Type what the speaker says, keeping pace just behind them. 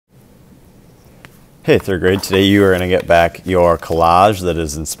Hey, third grade, today you are going to get back your collage that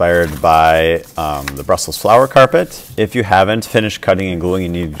is inspired by the Brussels flower carpet. If you haven't finished cutting and gluing, you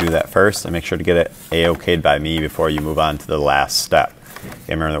need to do that first and make sure to get it A-okayed by me before you move on to the last step.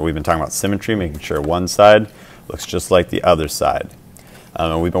 Okay, remember that we've been talking about symmetry, making sure one side looks just like the other side.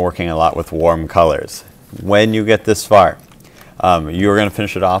 And we've been working a lot with warm colors. When you get this far, you're going to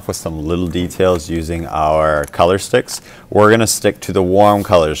finish it off with some little details using our color sticks. We're going to stick to the warm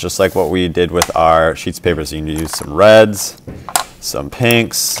colors, just like what we did with our sheets of paper. So you can use some reds, some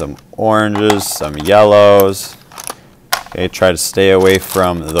pinks, some oranges, some yellows. Okay, try to stay away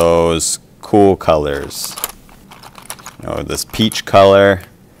from those cool colors. You know, this peach color,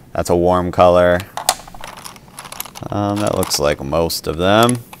 that's a warm color. That looks like most of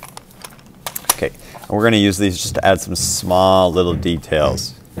them. Okay, and we're going to use these just to add some small little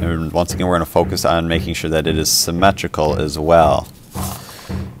details. And once again, we're going to focus on making sure that it is symmetrical as well.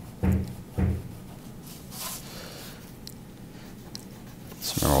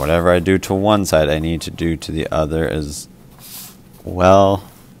 So remember, whatever I do to one side, I need to do to the other as well.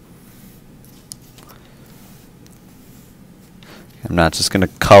 I'm not just going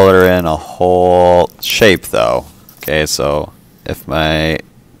to color in a whole shape though. Okay, so if my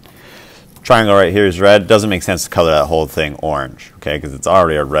triangle right here is red, it doesn't make sense to color that whole thing orange, okay, because it's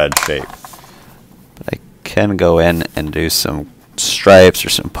already a red shape. But I can go in and do some stripes or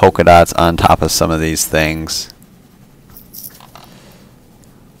some polka dots on top of some of these things.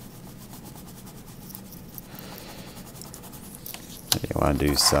 You want to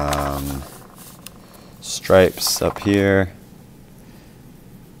do some stripes up here.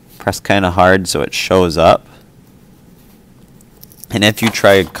 Press kind of hard so it shows up. And if you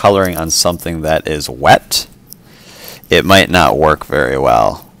try coloring on something that is wet, it might not work very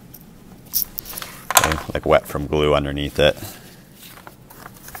well. Okay, like wet from glue underneath it.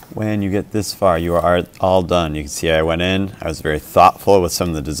 When you get this far, you are all done. You can see I went in, I was very thoughtful with some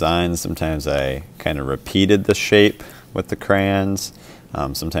of the designs. Sometimes I kind of repeated the shape with the crayons.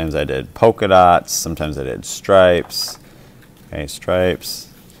 Sometimes I did polka dots, sometimes I did stripes. Okay, stripes.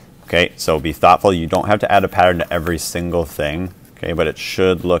 Okay, so be thoughtful. You don't have to add a pattern to every single thing. Okay, but it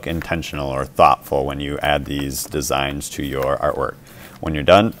should look intentional or thoughtful when you add these designs to your artwork. When you're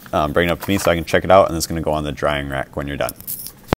done, bring it up to me so I can check it out, and it's going to go on the drying rack when you're done.